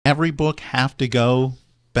every book have to go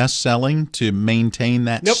best-selling to maintain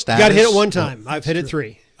that Nope, status? got to hit it one time. I've hit it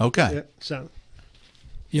 3. Okay. Yeah, so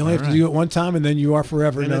You only have to do it one time, and then you are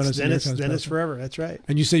forever known as the New York Times then it's bestseller. forever. That's right.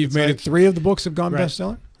 And you say you've made it 3 of the books have gone Right.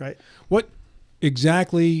 bestseller? Right. What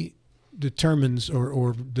exactly determines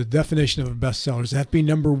or the definition of a bestseller? Does that have to be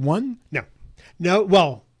number 1? No.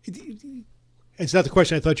 Well, it's not the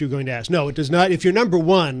question I thought you were going to ask. No, it does not. If you're number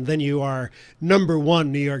 1, then you are number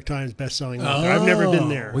 1 New York Times bestselling author. I've never been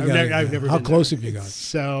there. I've never How been close there. have you got?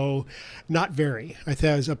 So, not very. I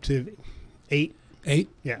think I was up to 8. 8?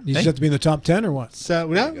 Yeah. You just have to be in the top 10 or what?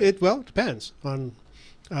 So, it depends on.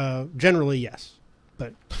 Generally, yes,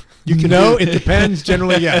 but You can know it depends.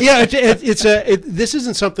 Generally, yes. yeah. This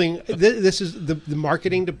isn't something. This is the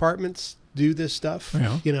marketing departments do this stuff.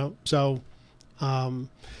 Yeah. So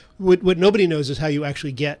what nobody knows is how you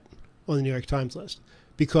actually get on the New York Times list,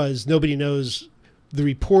 because nobody knows the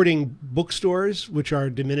reporting bookstores, which are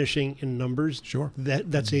diminishing in numbers. Sure.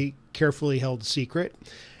 That's a carefully held secret,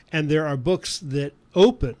 and there are books that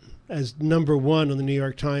open as number 1 on the New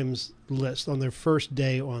York Times list on their first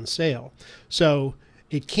day on sale. So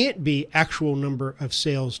it can't be actual number of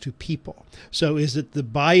sales to people. So is it the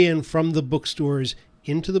buy-in from the bookstores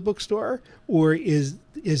into the bookstore, or is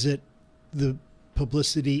it the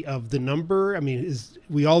publicity of the number? I mean,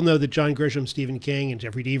 we all know that John Grisham, Stephen King, and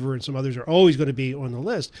Jeffrey Deaver and some others are always going to be on the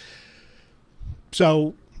list.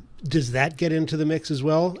 So does that get into the mix as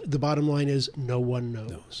well? The bottom line is no one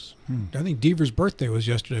knows. I think Deaver's birthday was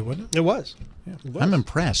yesterday, wasn't it? It was. Yeah. It was. I'm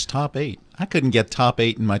impressed. Top 8. I couldn't get top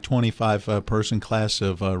 8 in my 25-person class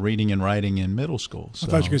of reading and writing in middle school. So,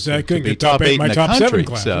 I thought you were going to say I couldn't to be get top 8 in my the top 7 country.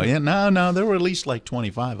 class. So, yeah, no, there were at least like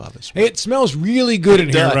 25 of us. Hey, it smells really good in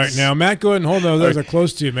here does. right now. Matt, go ahead and hold those. They're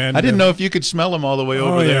close to you, man. I didn't know if you could smell them all the way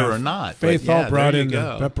over there or not. Faith but Hall yeah, brought there in you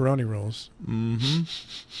the go. pepperoni rolls. Mm-hmm.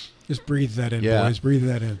 Just breathe that in, Yeah. boys. Breathe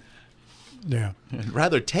that in. Yeah. I'd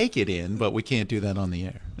rather take it in, but we can't do that on the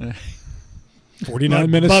air. 49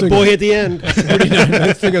 minutes But ago. boy, at the end. 49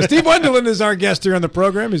 minutes ago. Steve Wendelin is our guest here on the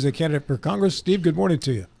program. He's a candidate for Congress. Steve, good morning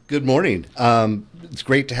to you. Good morning. It's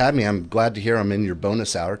great to have me. I'm glad to hear I'm in your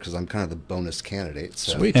bonus hour because I'm kind of the bonus candidate.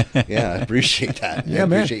 So, Sweet. Yeah, I appreciate that. Yeah, I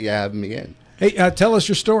man. appreciate you having me in. Hey, tell us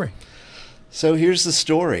your story. So here's the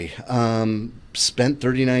story. Spent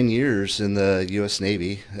 39 years in the U.S.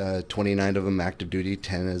 Navy, 29 of them active duty,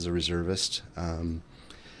 10 as a reservist.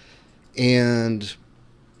 And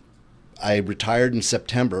I retired in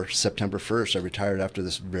September 1st. I retired after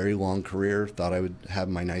this very long career. Thought I would have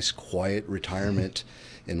my nice quiet retirement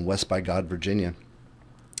in West by God, Virginia.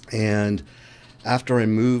 And after I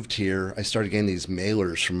moved here, I started getting these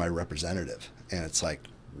mailers from my representative. And it's like,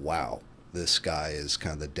 wow, this guy is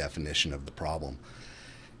kind of the definition of the problem.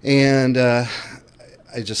 And I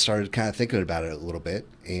just started kind of thinking about it a little bit.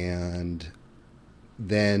 And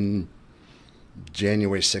then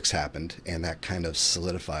January 6th happened, and that kind of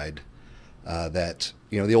solidified that,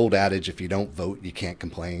 the old adage, if you don't vote, you can't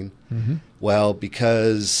complain. Mm-hmm. Well,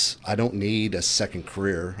 because I don't need a second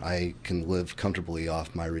career, I can live comfortably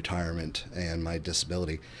off my retirement and my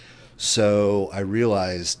disability. So I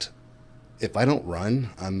realized if I don't run,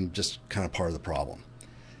 I'm just kind of part of the problem.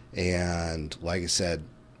 And like I said,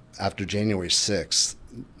 after January 6th,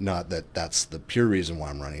 not that that's the pure reason why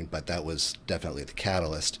I'm running, but that was definitely the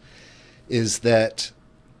catalyst, is that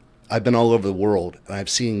I've been all over the world, and I've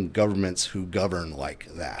seen governments who govern like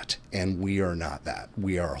that, and we are not that.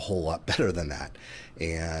 We are a whole lot better than that.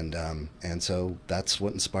 And so that's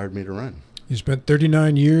what inspired me to run. You spent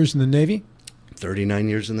 39 years in the Navy. 39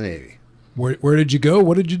 years in the Navy. Where did you go?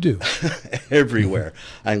 What did you do? Everywhere.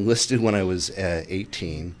 I enlisted when I was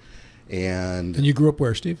 18. And you grew up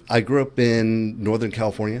where, Steve? I grew up in Northern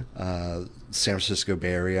California, San Francisco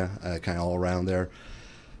Bay Area, kind of all around there.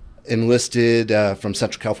 Enlisted from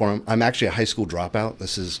Central California. I'm actually a high school dropout.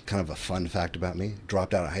 This is kind of a fun fact about me.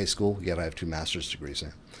 Dropped out of high school, yet I have 2 master's degrees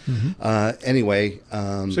now. Mm-hmm. Anyway.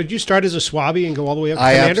 So did you start as a swabby and go all the way up to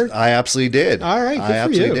commander? I absolutely did. All right, good I for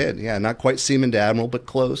absolutely you. did. Yeah, not quite seaman to admiral, but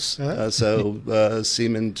close. So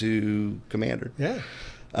seaman to commander. Yeah.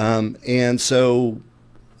 And so,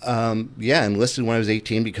 enlisted when I was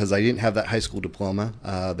 18 because I didn't have that high school diploma.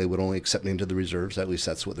 They would only accept me into the reserves. At least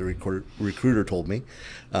that's what the recruiter told me.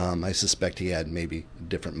 I suspect he had maybe a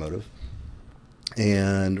different motive.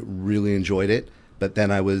 And really enjoyed it. But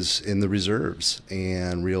then I was in the reserves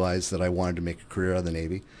and realized that I wanted to make a career out of the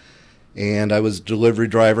Navy. And I was a delivery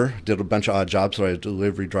driver, did a bunch of odd jobs. So I was a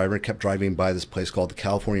delivery driver and kept driving by this place called the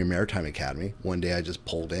California Maritime Academy. One day I just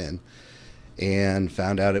pulled in and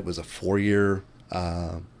found out it was a 4-year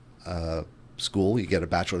school. You get a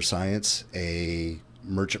Bachelor of Science, a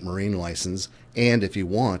Merchant Marine license, and if you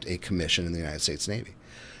want, a commission in the United States Navy.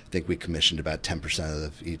 think we commissioned about 10%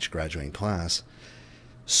 of each graduating class.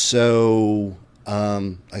 So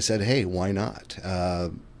I said, hey, why not?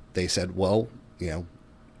 They said, well,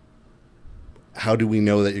 how do we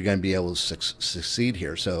know that you're going to be able to succeed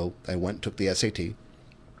here? So I went and took the SAT.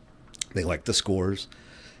 They liked the scores.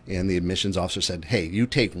 And the admissions officer said, hey, you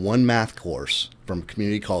take one math course from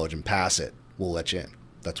community college and pass it. We'll let you in.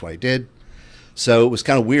 That's what I did. So it was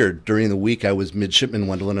kind of weird. During the week, I was midshipman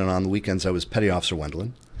Wendelin, and on the weekends, I was petty officer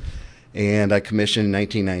Wendelin. And I commissioned in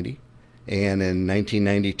 1990. And in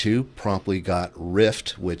 1992, promptly got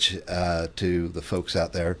RIFT, which to the folks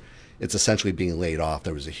out there, it's essentially being laid off.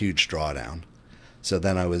 There was a huge drawdown. So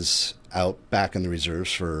then I was out back in the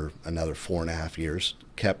reserves for another 4.5 years,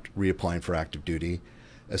 kept reapplying for active duty.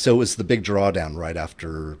 So it was the big drawdown right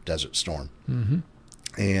after Desert Storm. Mm-hmm.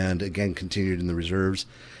 And again, continued in the reserves.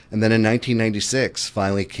 And then in 1996,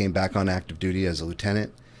 finally came back on active duty as a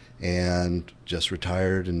lieutenant and just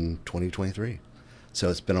retired in 2023. So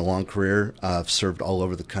it's been a long career. I've served all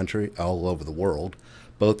over the country, all over the world,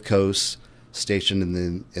 both coasts, stationed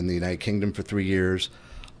in the United Kingdom for 3 years.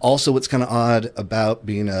 Also, what's kind of odd about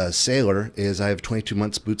being a sailor is I have 22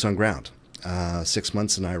 months boots on ground, 6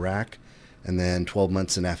 months in Iraq, and then 12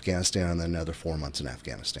 months in Afghanistan, and then another 4 months in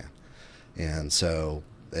Afghanistan. And so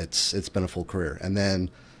it's been a full career. And then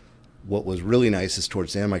what was really nice is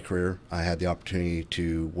towards the end of my career, I had the opportunity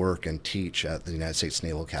to work and teach at the United States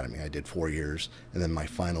Naval Academy. I did 4 years, and then my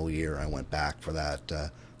final year, I went back for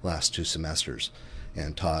that last 2 semesters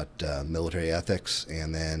and taught military ethics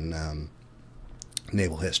and then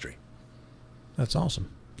naval history. That's awesome.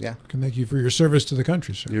 Yeah. Thank you for your service to the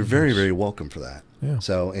country, sir. You're very, very welcome for that. Yeah.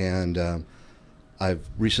 So, and I've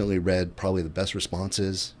recently read probably the best response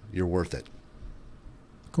is, you're worth it.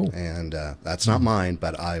 Cool. And that's not mine,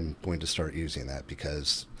 but I'm going to start using that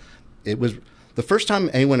because it was the first time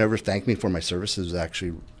anyone ever thanked me for my services was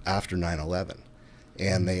actually after 9/11.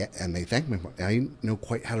 And they thanked me. I didn't know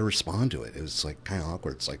quite how to respond to it. It was like kind of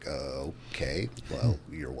awkward. It's like, okay, well,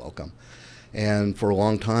 you're welcome. And for a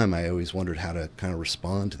long time, I always wondered how to kind of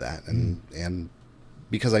respond to that. And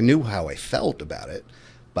because I knew how I felt about it,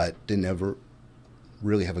 but didn't ever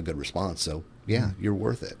really have a good response. So, yeah, you're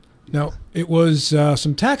worth it. Now, it was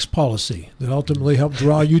some tax policy that ultimately helped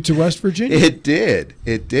draw you to West Virginia. It did.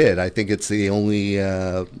 It did. I think it's the only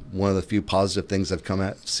one of the few positive things I've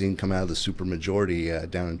seen come out of the supermajority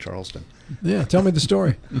down in Charleston. Yeah, tell me the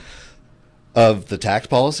story. Of the tax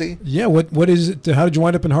policy? Yeah, what is it? How did you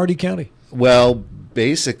wind up in Hardee County? Well,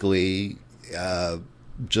 basically,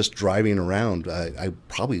 just driving around, I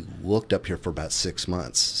probably looked up here for about 6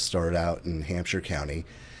 months, started out in Hampshire County,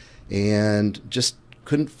 and just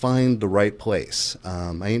couldn't find the right place.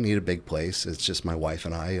 I didn't need a big place. It's just my wife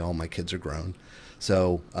and I. All my kids are grown.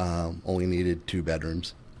 So only needed 2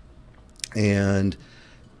 bedrooms. And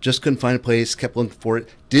just couldn't find a place, kept looking for it.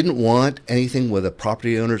 Didn't want anything with a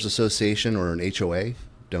property owners association or an HOA.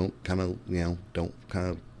 Don't kind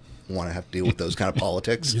of want to have to deal with those kind of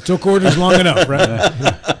politics. You took orders long enough,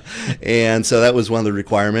 right? And so that was one of the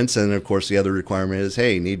requirements. And of course, the other requirement is,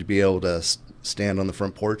 hey, you need to be able to stand on the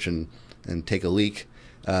front porch and take a leak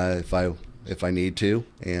if I need to.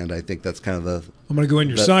 And I think that's kind of the... I'm going to go in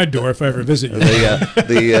your side door if I ever visit you.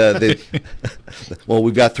 Well,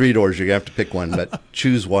 we've got 3 doors. You're going to have to pick one, but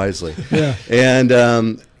choose wisely. Yeah.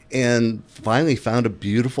 And finally found a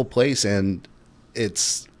beautiful place, and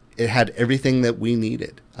it had everything that we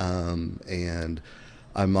needed. And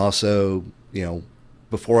I'm also,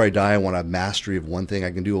 before I die, I want to have mastery of one thing.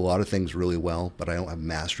 I can do a lot of things really well, but I don't have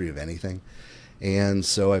mastery of anything. And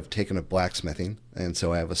so I've taken up blacksmithing, and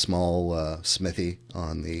so I have a small smithy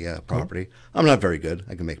on the property. I'm not very good.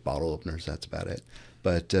 I can make bottle openers. That's about it.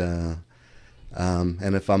 But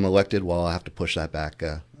and if I'm elected, well, I'll have to push that back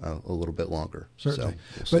a little bit longer. Certainly.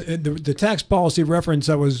 So but the tax policy reference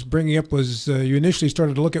I was bringing up was you initially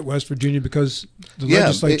started to look at West Virginia because the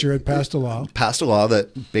legislature had passed a law. Passed a law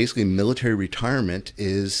that basically military retirement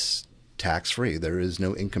is tax-free. There is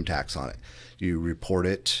no income tax on it. You report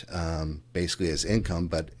it basically as income,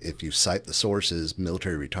 but if you cite the sources,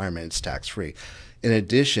 military retirement, it's tax-free. In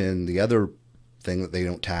addition, the other thing that they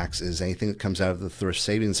don't tax is anything that comes out of the thrift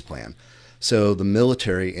savings plan. So the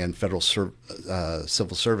military and federal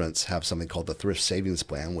civil servants have something called the thrift savings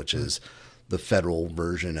plan, which is the federal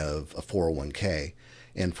version of a 401k.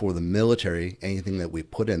 And for the military, anything that we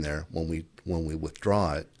put in there when we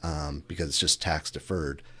withdraw it, because it's just tax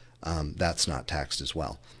deferred, that's not taxed as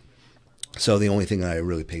well. So the only thing that I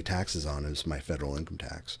really pay taxes on is my federal income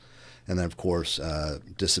tax. And then, of course,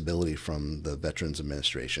 disability from the Veterans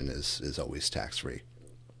Administration is always tax-free.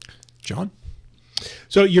 John?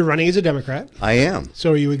 So you're running as a Democrat. I am.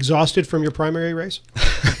 So are you exhausted from your primary race?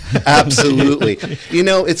 Absolutely. You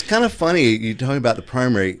know, it's kind of funny. You're talking about the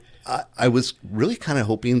primary. I was really kind of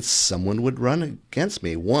hoping someone would run against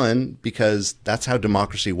me. One, because that's how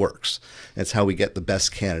democracy works. It's how we get the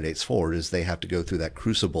best candidates forward, is they have to go through that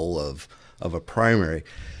crucible of a primary.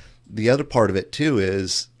 The other part of it, too,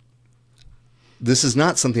 is this is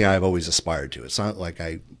not something I've always aspired to. It's not like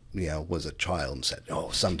I was a child and said,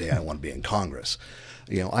 oh, someday I want to be in Congress.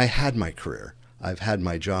 I had my career. I've had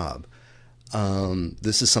my job.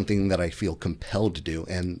 This is something that I feel compelled to do.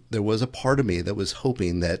 And there was a part of me that was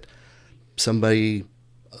hoping that somebody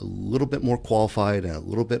a little bit more qualified and a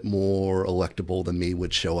little bit more electable than me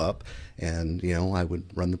would show up. And, I would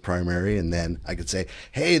run the primary, and then I could say,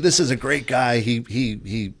 hey, this is a great guy.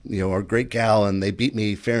 He or a great gal, and they beat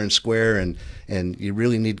me fair and square, and you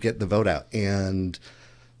really need to get the vote out. And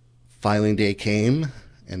filing day came,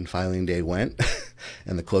 and filing day went,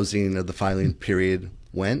 and the closing of the filing period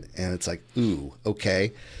went, and it's like, ooh,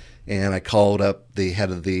 okay. And I called up the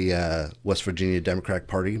head of the West Virginia Democratic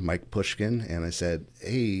Party, Mike Pushkin, and I said,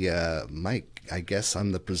 hey, Mike, I guess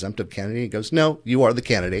I'm the presumptive candidate. He goes, no, you are the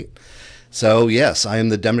candidate. So, yes, I am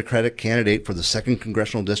the Democratic candidate for the 2nd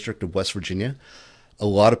Congressional District of West Virginia. A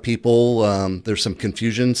lot of people, there's some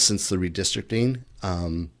confusion since the redistricting.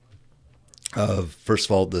 First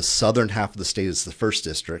of all, the southern half of the state is the 1st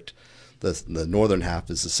district. The northern half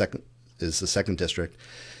is the second district.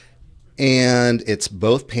 And it's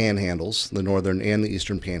both panhandles, the northern and the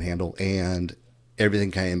eastern panhandle, and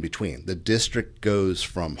everything kind of in between. The district goes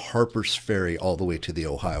from Harper's Ferry all the way to the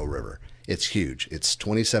Ohio River. It's huge. It's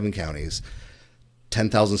 27 counties,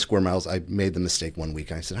 10,000 square miles. I made the mistake one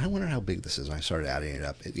week. I said, I wonder how big this is. And I started adding it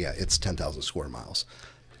up. It's 10,000 square miles.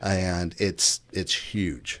 And it's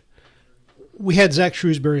huge. We had Zach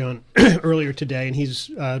Shrewsbury on earlier today, and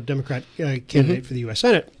he's a Democrat candidate for the U.S.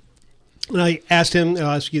 Senate. And I asked him,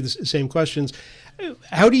 I'll ask you the same questions.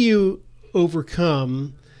 How do you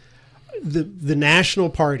overcome the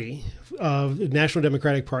national party, the National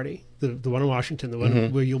Democratic Party, the one in Washington, the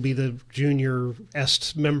one where you'll be the junior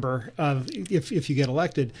est member if you get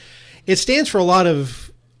elected? It stands for a lot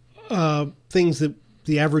of things that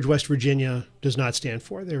the average West Virginia does not stand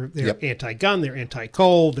for. They're anti-gun, they're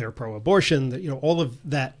anti-coal, they're pro-abortion, all of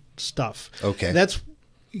that stuff. Okay. That's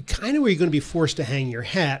kind of where you're going to be forced to hang your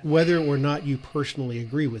hat, whether or not you personally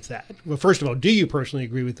agree with that. Well, first of all, do you personally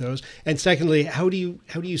agree with those? And secondly, how do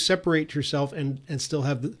you separate yourself and still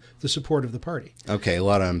have the support of the party? Okay, a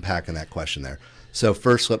lot of unpacking that question there. So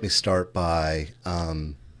first, let me start by,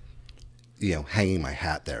 hanging my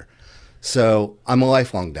hat there. So I'm a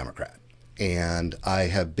lifelong Democrat, and I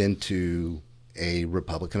have been to a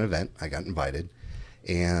Republican event. I got invited,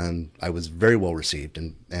 and I was very well received.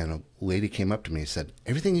 And a lady came up to me and said,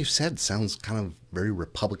 everything you said sounds kind of very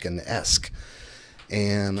Republican-esque.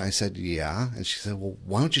 And I said, yeah. And she said, well,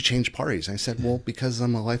 why don't you change parties? And I said, well, because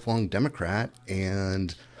I'm a lifelong Democrat,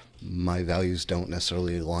 and my values don't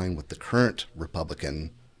necessarily align with the current Republican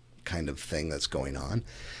kind of thing that's going on.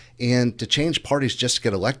 And to change parties just to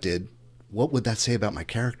get elected, what would that say about my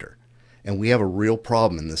character? And we have a real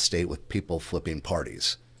problem in this state with people flipping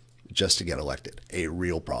parties just to get elected, a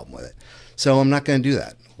real problem with it. So I'm not going to do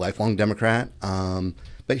that. Lifelong Democrat.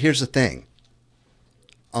 But here's the thing.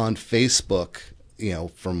 On Facebook,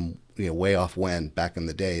 from way off when, back in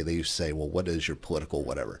the day, they used to say, well, what is your political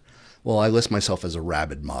whatever? Well, I list myself as a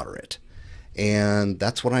rabid moderate. And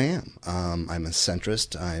that's what I am. I'm a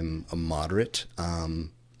centrist. I'm a moderate.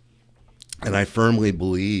 And I firmly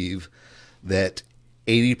believe that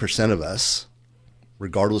 80% of us,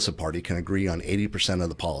 regardless of party, can agree on 80% of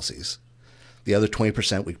the policies. The other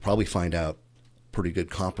 20% we could probably find out pretty good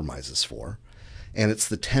compromises for. And it's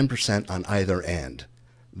the 10% on either end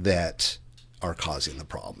that are causing the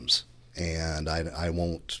problems. And I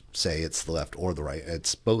won't say it's the left or the right.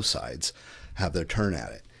 It's both sides have their turn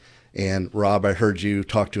at it. And Rob, I heard you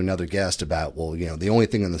talk to another guest about, well, the only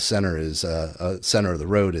thing in the center is center of the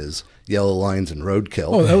road is yellow lines and roadkill.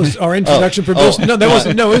 Oh, that was our introduction for Bill. No, that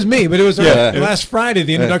wasn't. No, it was me. But it was last Friday,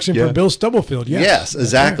 the introduction for Bill Stubblefield. Yes, yes,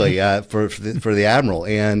 exactly. For the Admiral,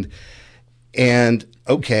 and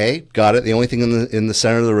okay, got it. The only thing in the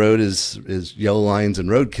center of the road is yellow lines and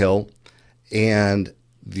roadkill, and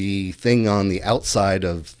the thing on the outside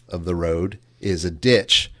of the road is a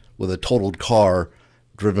ditch with a totaled car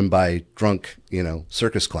driven by drunk,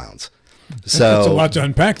 circus clowns. So that's a lot to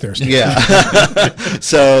unpack there, Steve. Yeah.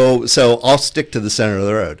 So I'll stick to the center of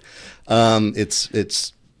the road.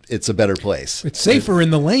 It's a better place. It's safer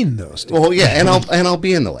in the lane, though, Steve. Well, yeah, and I'll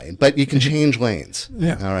be in the lane, but you can change lanes.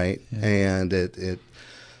 Yeah. All right. Yeah. And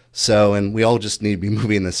and we all just need to be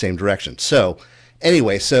moving in the same direction. So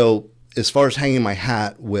anyway, so as far as hanging my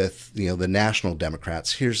hat with, the national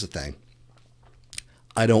Democrats, here's the thing.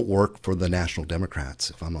 I don't work for the national Democrats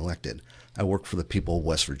if I'm elected. I work for the people of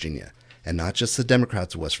West Virginia, and not just the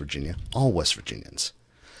Democrats of West Virginia, all West Virginians.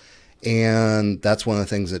 And that's one of the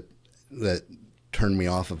things that turned me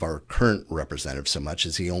off of our current representative so much,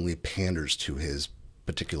 is he only panders to his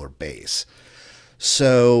particular base.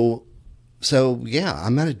 So yeah,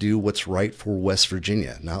 I'm going to do what's right for West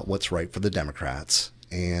Virginia, not what's right for the Democrats.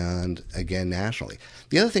 And again, nationally.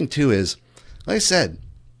 The other thing too is, like I said,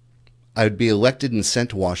 I would be elected and sent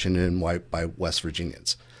to Washington by West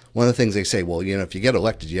Virginians. One of the things they say, well, if you get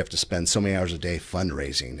elected, you have to spend so many hours a day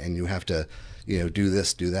fundraising, and you have to, do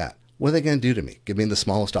this, do that. What are they going to do to me? Give me the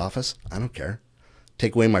smallest office? I don't care.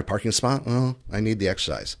 Take away my parking spot? Well, I need the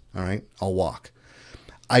exercise. All right, I'll walk.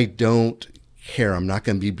 I don't care. I'm not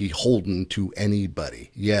going to be beholden to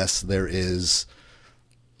anybody. Yes, there is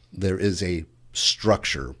a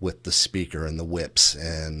structure with the speaker and the whips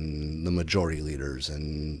and the majority leaders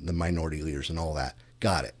and the minority leaders and all that.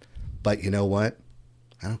 Got it. But you know what?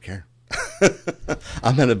 I don't care.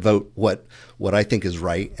 I'm going to vote what I think is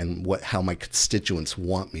right and how my constituents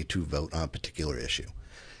want me to vote on a particular issue.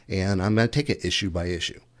 And I'm going to take it issue by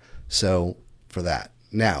issue. So for that.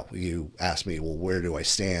 Now, you ask me, well, where do I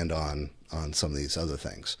stand on some of these other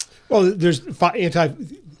things? Well, there's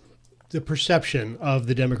the perception of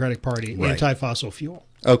the Democratic Party, right. Anti-fossil fuel.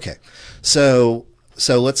 Okay. So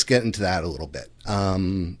let's get into that a little bit.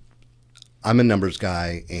 I'm a numbers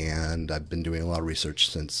guy, and I've been doing a lot of research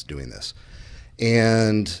since doing this.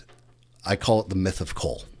 And I call it the myth of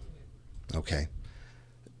coal. Okay.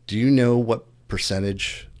 Do you know what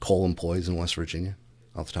percentage coal employs in West Virginia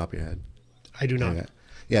off the top of your head? I do not.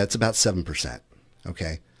 Yeah, it's about 7%.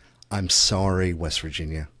 Okay. I'm sorry, West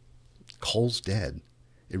Virginia. Coal's dead.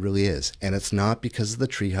 It really is. And it's not because of the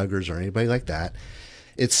tree huggers or anybody like that.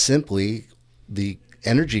 It's simply the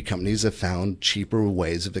energy companies have found cheaper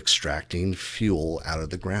ways of extracting fuel out of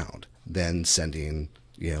the ground than sending,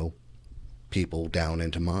 people down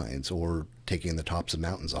into mines or taking the tops of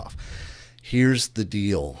mountains off. Here's the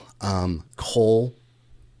deal. Coal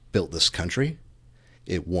built this country.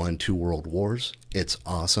 It won 2 world wars. It's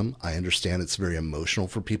awesome. I understand it's very emotional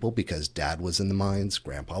for people because Dad was in the mines,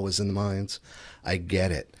 Grandpa was in the mines. I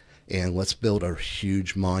get it. And let's build a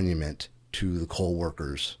huge monument to the coal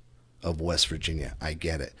workers of West Virginia. I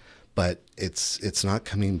get it. But it's not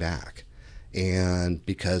coming back. And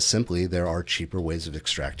because simply there are cheaper ways of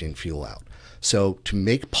extracting fuel out. So to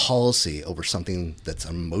make policy over something that's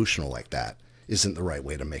emotional like that isn't the right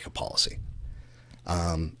way to make a policy.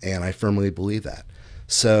 And I firmly believe that.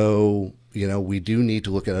 So, we do need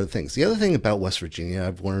to look at other things. The other thing about West Virginia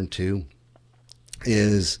I've learned too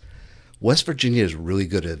is West Virginia is really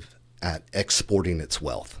good at exporting its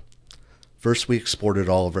wealth. First, we exported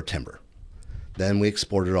all of our timber. Then we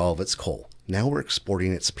exported all of its coal. Now we're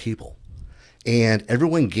exporting its people. And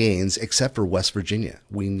everyone gains except for West Virginia.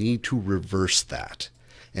 We need to reverse that.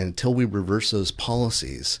 And until we reverse those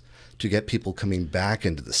policies to get people coming back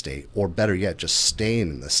into the state, or better yet, just staying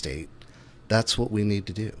in the state, that's what we need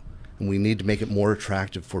to do. And we need to make it more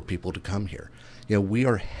attractive for people to come here. We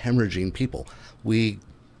are hemorrhaging people.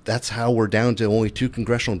 That's how we're down to only 2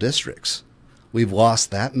 congressional districts. We've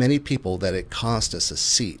lost that many people that it cost us a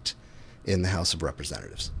seat in the House of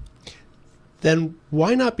Representatives. Then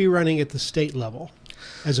why not be running at the state level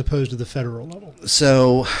as opposed to the federal level?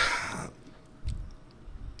 So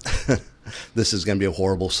this is going to be a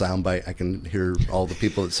horrible soundbite. I can hear all the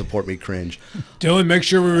people that support me cringe. Dylan, make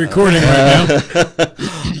sure we're recording right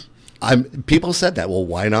now. People said that. Well,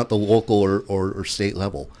 why not the local or state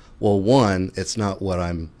level? Well, one, it's not what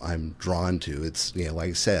I'm drawn to. It's like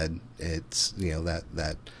I said, it's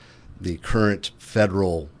that the current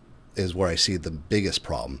federal is where I see the biggest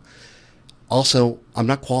problem. Also, I'm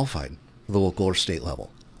not qualified for the local or state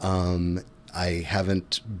level. I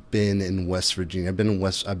haven't been in West Virginia. I've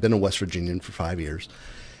been a West Virginian for 5 years.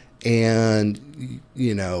 And,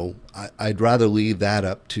 I'd rather leave that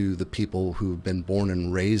up to the people who've been born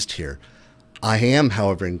and raised here. I am,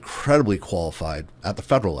 however, incredibly qualified at the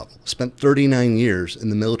federal level. Spent 39 years in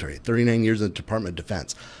the military, 39 years in the Department of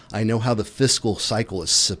Defense. I know how the fiscal cycle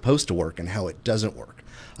is supposed to work and how it doesn't work.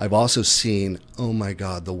 I've also seen, oh my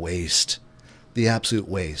God, the waste, the absolute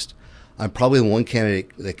waste. I'm probably the one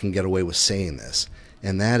candidate that can get away with saying this,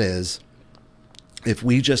 and that is, if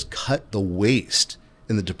we just cut the waste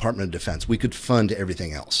in the Department of Defense, we could fund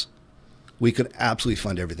everything else. We could absolutely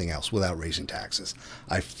fund everything else without raising taxes.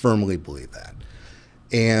 I firmly believe that.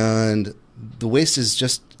 And the waste is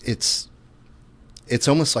just, it's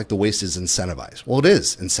almost like the waste is incentivized. Well, it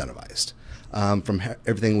is incentivized from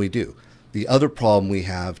everything we do. The other problem we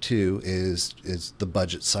have too is the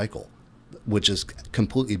budget cycle, which is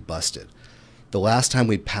completely busted. The last time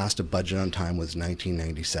we passed a budget on time was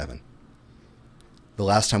 1997. The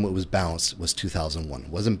last time it was balanced was 2001.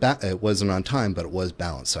 It wasn't on time, but it was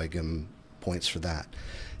balanced, so I give them points for that.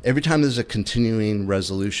 Every time there's a continuing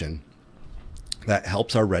resolution, that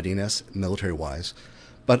helps our readiness military-wise,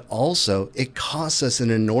 but also it costs us an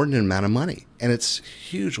inordinate amount of money, and it's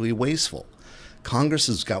hugely wasteful. Congress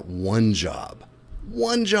has got one job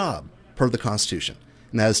per the Constitution,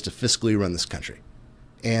 and that is to fiscally run this country.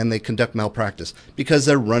 And they conduct malpractice because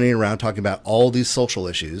they're running around talking about all these social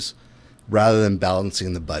issues rather than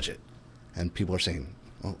balancing the budget. And people are saying,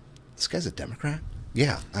 "Oh, this guy's a Democrat?"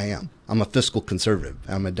 Yeah, I am. I'm a fiscal conservative.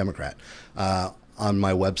 I'm a Democrat. On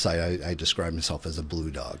my website, I describe myself as a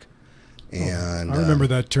blue dog. And I remember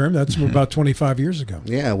that term. That's about 25 years ago.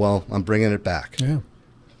 Yeah, well, I'm bringing it back. Yeah.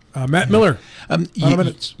 Matt Miller,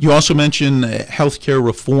 you also mentioned healthcare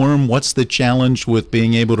reform. What's the challenge with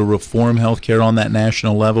being able to reform healthcare on that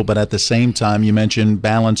national level? But at the same time, you mentioned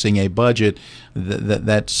balancing a budget.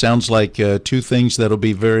 That sounds like two things that'll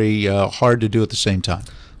be very hard to do at the same time.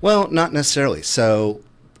 Well, not necessarily. So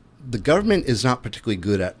the government is not particularly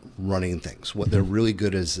good at running things. What they're really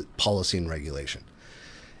good at is policy and regulation.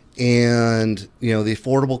 And, the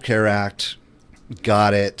Affordable Care Act,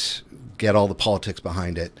 got it, get all the politics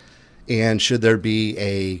behind it. And should there be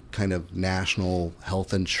a kind of national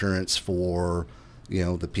health insurance for,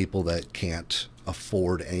 the people that can't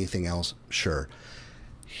afford anything else? Sure.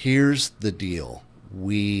 Here's the deal.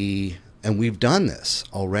 We've done this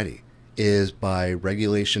already, is by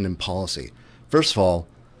regulation and policy. First of all,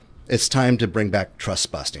 it's time to bring back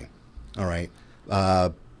trust busting. All right.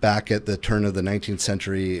 Back at the turn of the 19th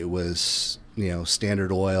century, it was,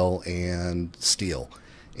 Standard Oil and steel,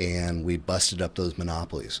 and we busted up those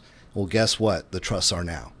monopolies. Well, guess what? The trusts are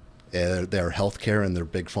now. They're healthcare and they're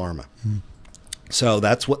big pharma. So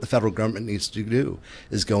that's what the federal government needs to do,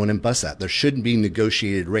 is go in and bust that. There shouldn't be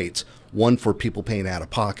negotiated rates, one for people paying out of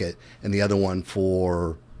pocket and the other one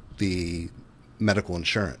for the medical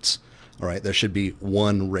insurance. All right, there should be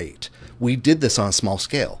one rate. We did this on a small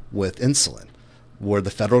scale with insulin, where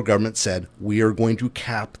the federal government said, we are going to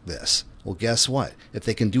cap this. Well, guess what? If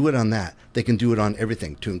they can do it on that, they can do it on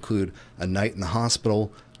everything, to include a night in the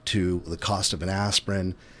hospital, to the cost of an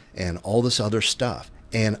aspirin, and all this other stuff,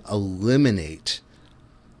 and eliminate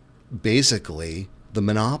basically the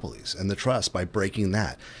monopolies and the trust by breaking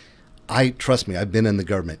that. Trust me, I've been in the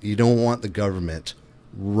government. You don't want the government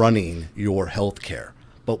running your health care.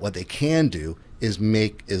 But what they can do is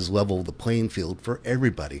level the playing field for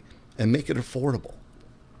everybody and make it affordable.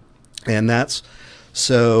 And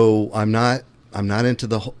so I'm not into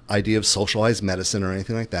the idea of socialized medicine or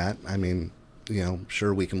anything like that. I mean,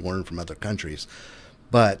 sure, we can learn from other countries.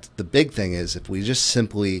 But the big thing is, if we just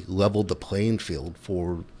simply leveled the playing field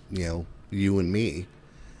for, you and me,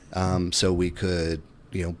 so we could,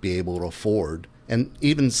 be able to afford and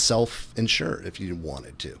even self-insure if you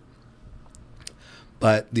wanted to.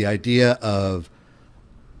 But the idea of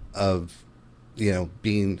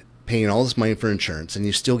paying all this money for insurance, and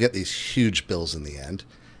you still get these huge bills in the end,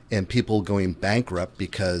 and people going bankrupt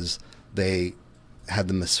because they had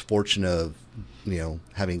the misfortune of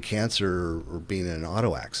having cancer or being in an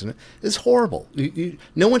auto accident, is horrible.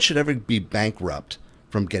 No one should ever be bankrupt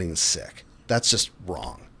from getting sick. That's just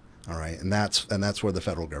wrong. All right, and that's where the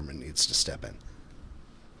federal government needs to step in.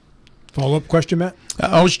 Follow-up question, Matt?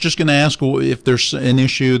 I was just going to ask if there's an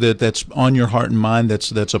issue that's on your heart and mind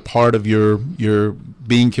that's a part of your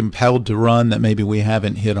being compelled to run that maybe we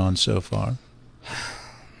haven't hit on so far.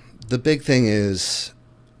 The big thing is,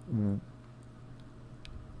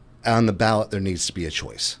 on the ballot, there needs to be a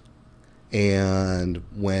choice. And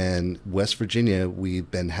when West Virginia,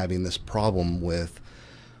 we've been having this problem with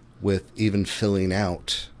even filling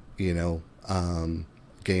out, getting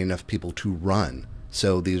enough people to run,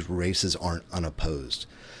 so these races aren't unopposed.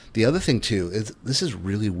 The other thing, too, is this is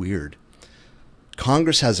really weird.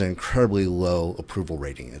 Congress has an incredibly low approval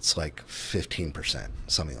rating. It's like 15%,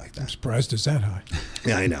 something like that. I'm surprised it's that high.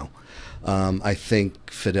 Yeah, I know. I think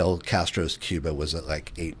Fidel Castro's Cuba was at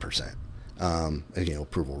like 8%,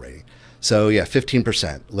 approval rating. So, yeah,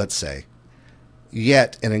 15%, let's say.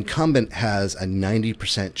 Yet an incumbent has a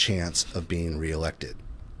 90% chance of being reelected.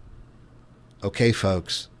 Okay,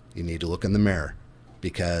 folks, you need to look in the mirror,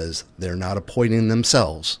 because they're not appointing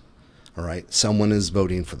themselves. All right, someone is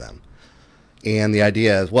voting for them. And the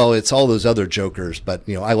idea is, well, it's all those other jokers, but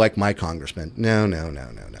I like my congressman. No.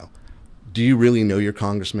 Do you really know your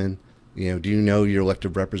congressman? Do you know your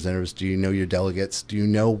elected representatives? Do you know your delegates? Do you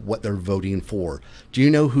know what they're voting for? Do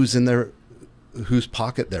you know who's in whose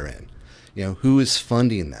pocket they're in? You know, who is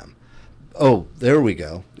funding them? Oh, there we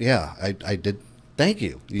go. Yeah, I did. Thank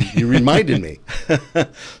you. You reminded me.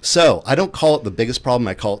 So I don't call it the biggest problem.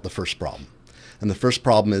 I call it the first problem. And the first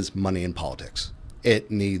problem is money in politics.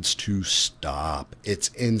 It needs to stop. It's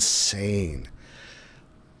insane.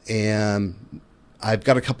 And I've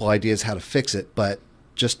got a couple ideas how to fix it, but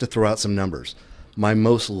just to throw out some numbers, my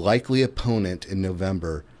most likely opponent in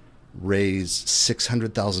November raised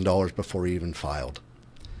 $600,000 before he even filed.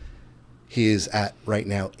 He is at right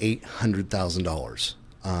now $800,000,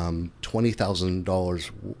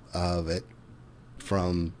 $20,000 of it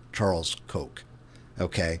from Charles Koch.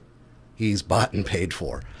 Okay, he's bought and paid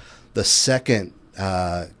for. The second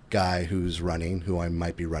guy who's running, who I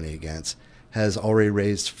might be running against, has already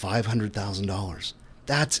raised $500,000.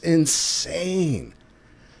 That's insane.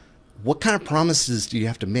 What kind of promises do you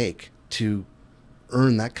have to make to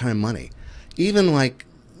earn that kind of money? Even like,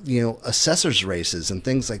 you know, assessors races and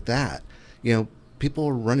things like that. You know, people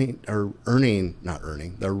are they're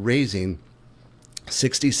raising $60,000,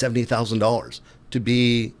 $70,000 to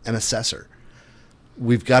be an assessor.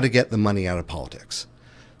 We've got to get the money out of politics.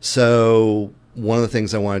 So one of the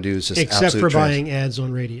things I want to do is just except for buying ads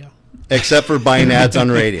on radio. Except for buying ads on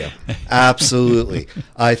radio. Absolutely.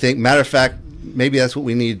 I think, matter of fact, maybe that's what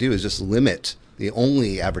we need to do is just limit the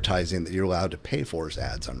only advertising that you're allowed to pay for is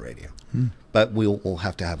ads on radio. But we'll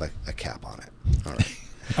have to have a cap on it. All right.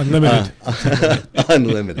 Unlimited.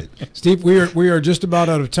 Unlimited. Steve, we are just about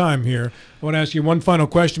out of time here. I want to ask you one final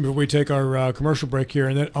question before we take our commercial break here.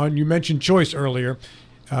 And that you mentioned choice earlier.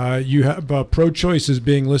 You have pro-choice is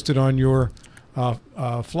being listed on your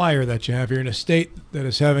flyer that you have here in a state that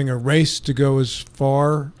is having a race to go as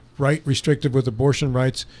far right restrictive with abortion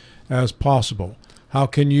rights as possible. How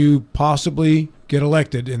can you possibly get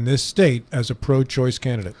elected in this state as a pro-choice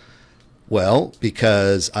candidate? Well,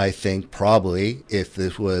 because I think probably if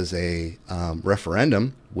this was a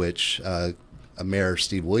referendum, which Mayor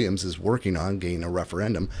Steve Williams is working on getting a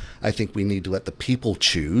referendum, I think we need to let the people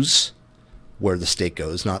choose where the state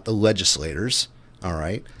goes, not the legislators. All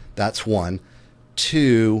right, that's one.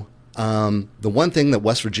 Two, the one thing that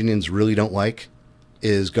West Virginians really don't like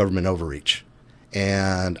is government overreach.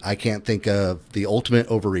 And I can't think of the ultimate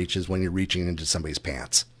overreach is when you're reaching into somebody's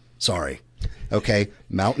pants. Sorry. Okay,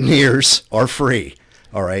 mountaineers are free.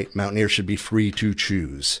 All right, mountaineers should be free to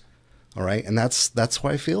choose. All right, and that's how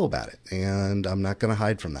I feel about it, and I'm not going to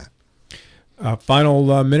hide from that.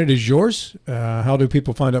 Final minute is yours. How do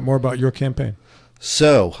people find out more about your campaign?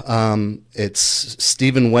 So it's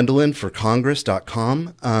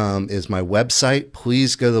StephenWendelin4Congress.com is my website.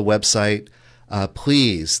 Please go to the website.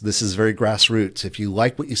 Please, this is very grassroots. If you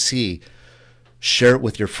like what you see, share it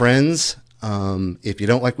with your friends. If you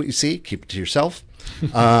don't like what you see, keep it to yourself.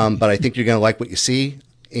 But I think you're going to like what you see.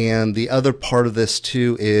 And the other part of this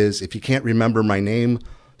too is if you can't remember my name,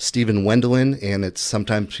 Stephen Wendelin, and it's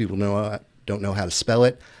sometimes people don't know how to spell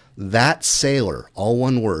it, that sailor, all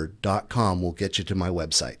one word, .com will get you to my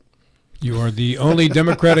website. You are the only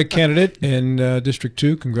Democratic candidate in District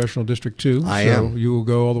 2, Congressional District 2. I am. You will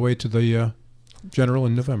go all the way to the general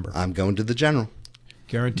in November. I'm going to the general.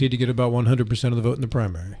 Guaranteed to get about 100% of the vote in the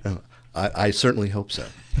primary. I certainly hope so.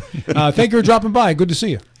 Thank you for dropping by. Good to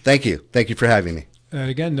see you. Thank you. Thank you for having me. And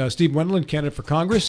again, Steve Wendelin, candidate for Congress.